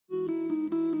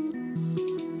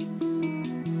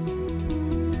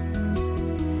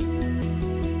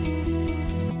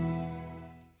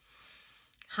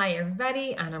Hi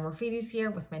everybody, Anna Morfides here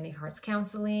with Mending Hearts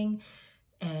Counseling,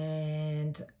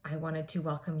 and I wanted to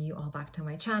welcome you all back to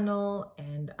my channel,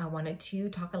 and I wanted to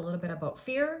talk a little bit about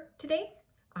fear today.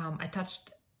 I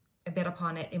touched a bit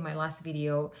upon it in my last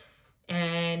video,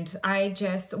 and I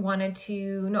just wanted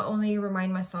to not only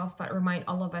remind myself but remind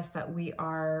all of us that we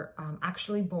are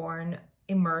actually born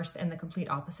immersed in the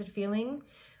complete opposite feeling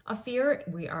of fear.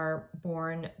 We are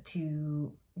born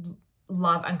to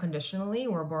love unconditionally.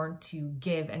 We're born to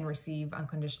give and receive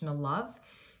unconditional love.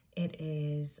 It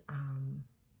is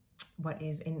what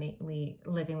is innately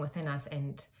living within us,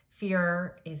 and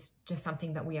fear is just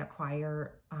something that we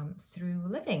acquire through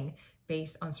living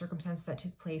based on circumstances that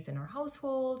took place in our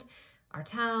household, our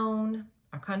town,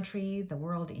 our country, the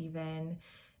world even.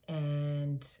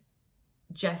 And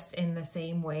just in the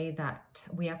same way that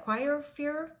we acquire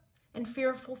fear and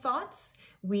fearful thoughts,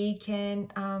 we can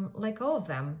let go of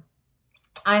them.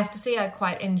 I have to say I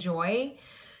quite enjoy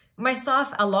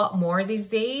myself a lot more these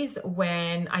days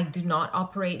when I do not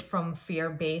operate from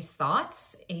fear-based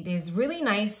thoughts. It is really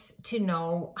nice to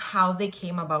know how they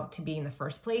came about to be in the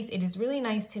first place. It is really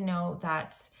nice to know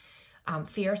that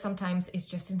fear sometimes is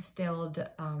just instilled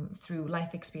through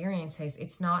life experiences.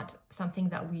 It's not something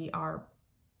that we are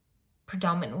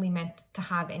predominantly meant to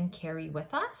have and carry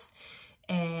with us.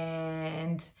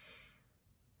 And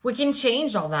we can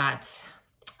change all that.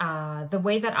 The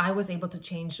way that I was able to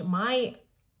change my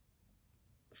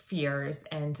fears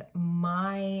and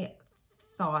my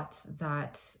thoughts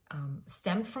that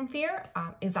stemmed from fear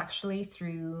is actually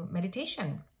through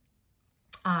meditation.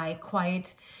 I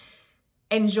quite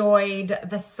enjoyed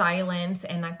the silence,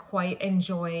 and I quite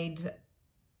enjoyed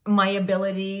my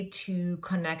ability to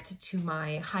connect to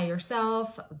my higher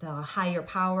self, the higher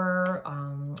power.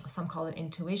 Some call it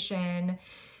intuition.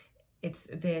 It's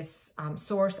this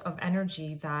source of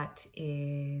energy that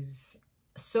is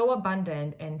so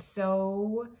abundant and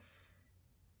so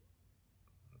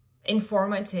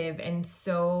informative and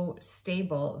so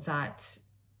stable that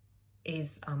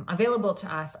is available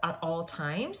to us at all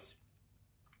times.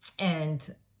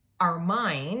 And our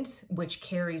mind, which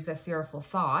carries the fearful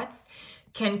thoughts,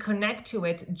 can connect to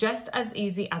it just as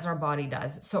easy as our body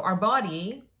does. So our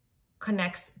body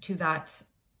connects to that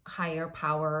higher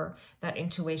power, that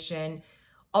intuition,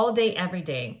 all day, every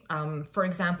day. For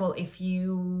example, if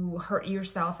you hurt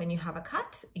yourself and you have a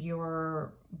cut,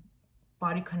 your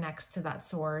body connects to that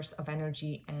source of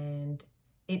energy and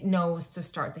it knows to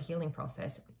start the healing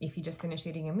process. If you just finished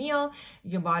eating a meal,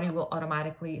 your body will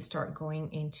automatically start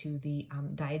going into the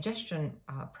digestion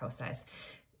process.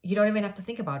 You don't even have to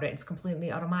think about it. It's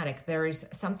completely automatic. There is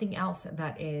something else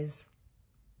that is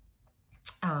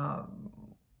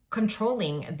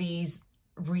controlling these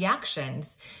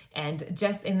reactions. And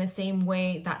just in the same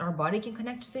way that our body can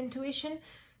connect with intuition,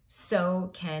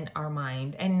 so can our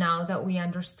mind. And now that we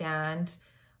understand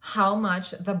how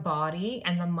much the body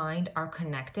and the mind are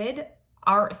connected,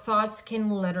 our thoughts can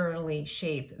literally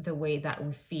shape the way that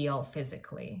we feel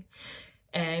physically.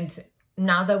 And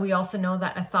now that we also know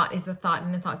that a thought is a thought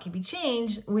and a thought can be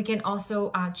changed, we can also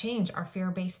change our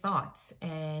fear-based thoughts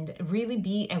and really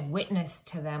be a witness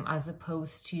to them as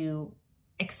opposed to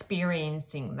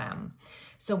experiencing them.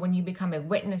 So when you become a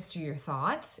witness to your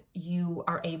thought, you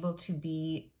are able to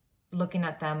be looking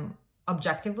at them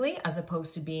objectively as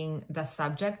opposed to being the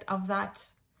subject of that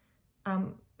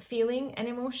feeling and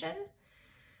emotion.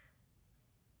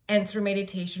 And through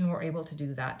meditation, we're able to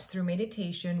do that. Through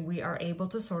meditation, we are able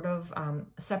to sort of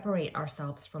separate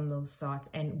ourselves from those thoughts,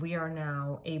 and we are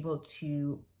now able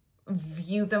to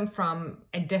view them from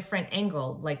a different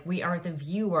angle. Like we are the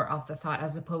viewer of the thought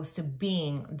as opposed to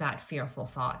being that fearful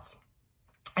thought.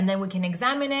 And then we can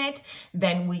examine it.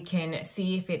 Then we can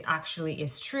see if it actually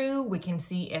is true. We can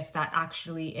see if that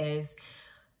actually is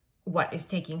what is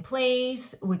taking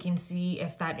place. We can see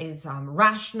if that is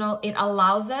rational. It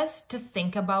allows us to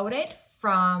think about it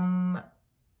from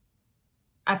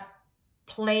a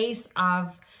place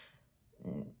of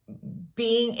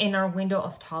being in our window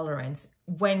of tolerance.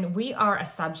 When we are a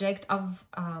subject of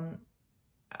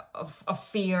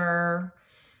fear,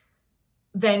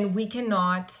 then we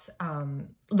cannot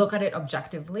look at it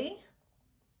objectively.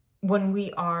 When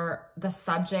we are the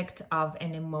subject of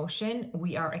an emotion,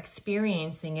 we are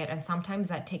experiencing it, and sometimes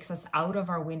that takes us out of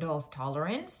our window of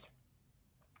tolerance.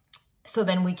 So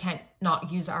then we can't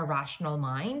not use our rational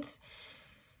mind.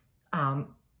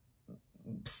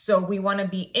 So we want to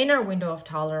be in our window of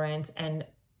tolerance, and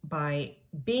by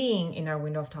being in our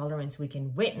window of tolerance, we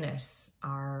can witness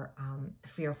our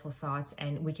fearful thoughts,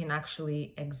 and we can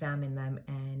actually examine them,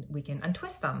 and we can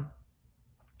untwist them.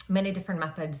 Many different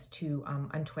methods to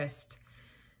untwist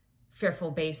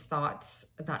fearful-based thoughts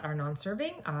that are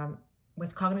non-serving.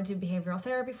 With cognitive behavioral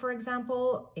therapy, for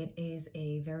example, it is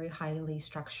a very highly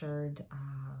structured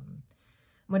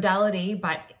modality,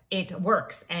 but it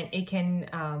works and it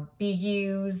can be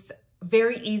used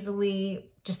very easily.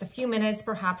 Just a few minutes,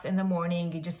 perhaps in the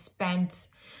morning, you just spent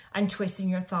untwisting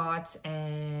your thoughts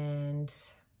and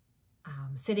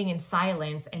sitting in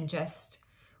silence and just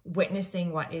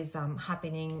witnessing what is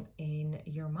happening in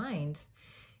your mind.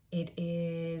 It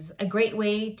is a great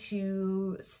way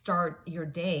to start your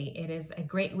day. It is a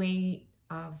great way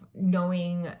of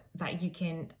knowing that you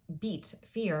can beat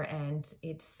fear. And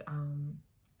it's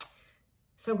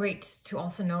so great to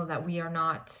also know that we are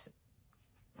not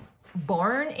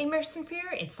born immersed in fear.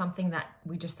 It's something that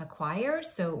we just acquire,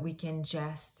 so we can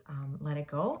just let it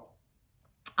go.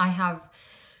 I have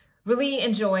really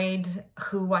enjoyed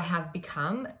who I have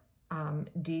become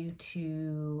due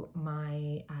to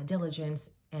my diligence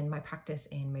and my practice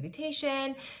in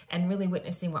meditation and really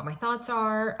witnessing what my thoughts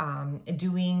are,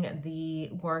 doing the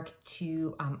work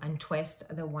to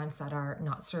untwist the ones that are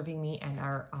not serving me and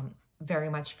are very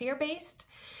much fear-based.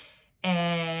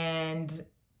 And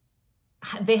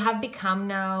they have become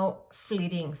now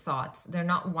fleeting thoughts. They're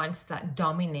not ones that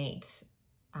dominate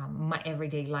my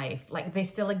everyday life. Like, they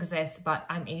still exist, but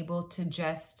I'm able to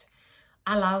just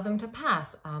allow them to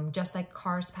pass, just like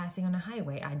cars passing on a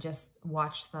highway. I just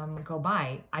watch them go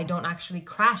by. I don't actually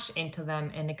crash into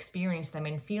them and experience them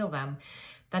and feel them.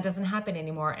 That doesn't happen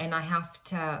anymore. And I have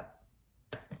to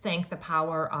thank the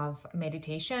power of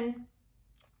meditation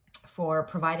for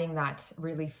providing that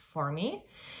relief for me.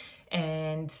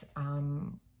 And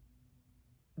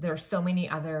there are so many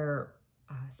other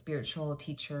spiritual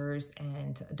teachers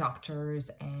and doctors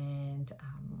and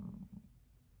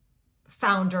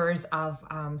founders of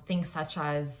things such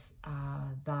as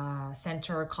the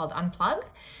center called Unplug.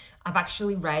 I've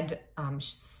actually read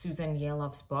Susan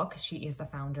Yaloff's book. She is the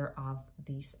founder of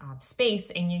this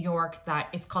space in New York that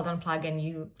it's called Unplug, and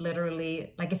you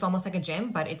literally, like, it's almost like a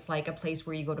gym, but it's like a place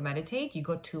where you go to meditate. You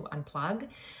go to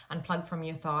unplug from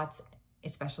your thoughts,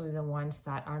 especially the ones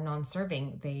that are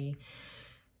non-serving.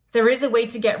 There is a way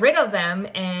to get rid of them,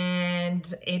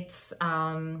 and it's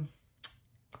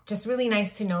just really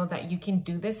nice to know that you can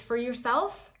do this for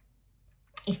yourself.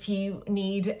 If you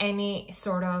need any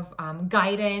sort of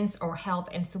guidance or help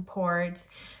and support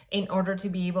in order to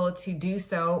be able to do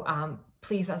so,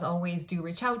 please, as always, do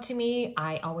reach out to me.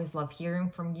 I always love hearing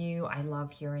from you. I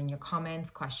love hearing your comments,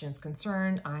 questions,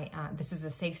 concern. This is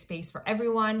a safe space for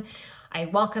everyone. I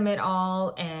welcome it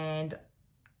all, and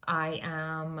I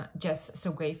am just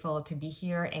so grateful to be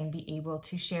here and be able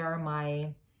to share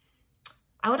my,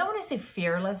 I don't want to say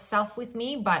fearless self with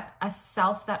me, but a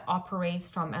self that operates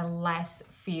from a less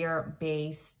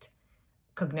fear-based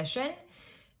cognition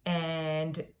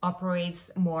and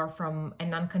operates more from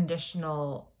an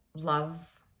unconditional love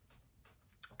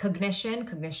cognition.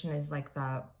 Cognition is like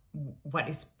what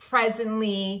is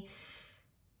presently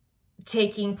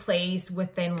taking place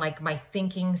within like my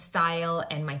thinking style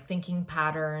and my thinking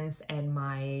patterns and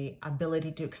my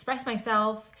ability to express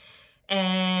myself.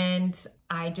 And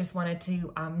I just wanted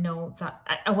to know that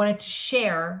I wanted to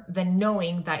share the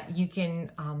knowing that you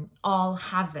can all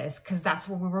have this, because that's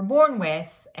what we were born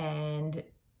with, and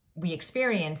we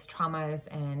experience traumas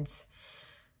and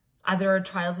other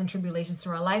trials and tribulations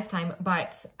through our lifetime.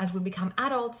 But as we become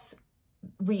adults,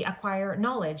 we acquire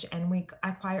knowledge and we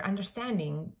acquire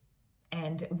understanding,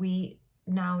 and we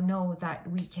now know that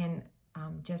we can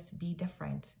just be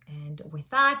different. And with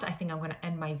that, I think I'm going to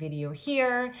end my video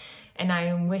here, and I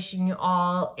am wishing you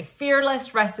all a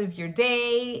fearless rest of your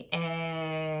day,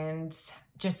 and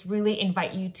just really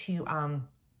invite you to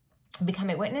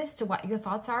become a witness to what your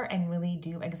thoughts are and really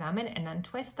do examine and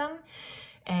untwist them,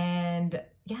 and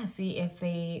see if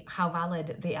how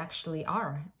valid they actually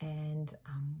are. And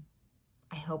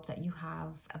I hope that you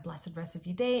have a blessed rest of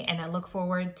your day, and I look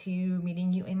forward to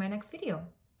meeting you in my next video.